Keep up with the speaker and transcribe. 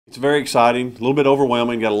It's very exciting, a little bit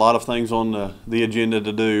overwhelming, got a lot of things on the agenda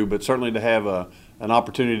to do, but certainly to have an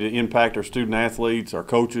opportunity to impact our student athletes, our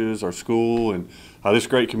coaches, our school, and this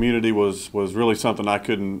great community was really something I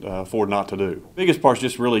couldn't afford not to do. The biggest part is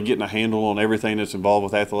just really getting a handle on everything that's involved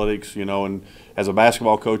with athletics, you know, and as a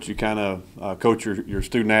basketball coach, you kind of coach your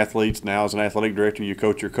student athletes. Now as an athletic director, you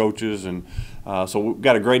coach your coaches, and so we've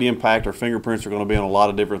got a great impact. Our fingerprints are going to be on a lot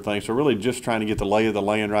of different things, so really just trying to get the lay of the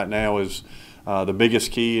land right now is the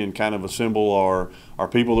biggest key, and kind of assemble our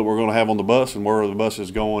people that we're going to have on the bus, and where the bus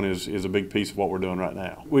is going is a big piece of what we're doing right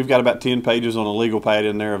now. We've got about 10 pages on a legal pad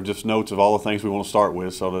in there of just notes of all the things we want to start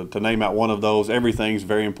with. So to name out one of those, everything's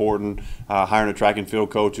very important. Hiring a track and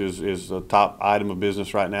field coach is a top item of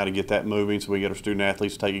business right now to get that moving, so we get our student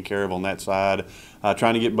athletes taken care of on that side.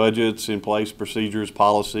 Trying to get budgets in place, procedures,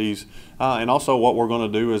 policies, and also what we're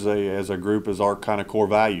going to do as a group is our kind of core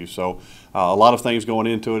values. So a lot of things going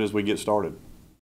into it as we get started.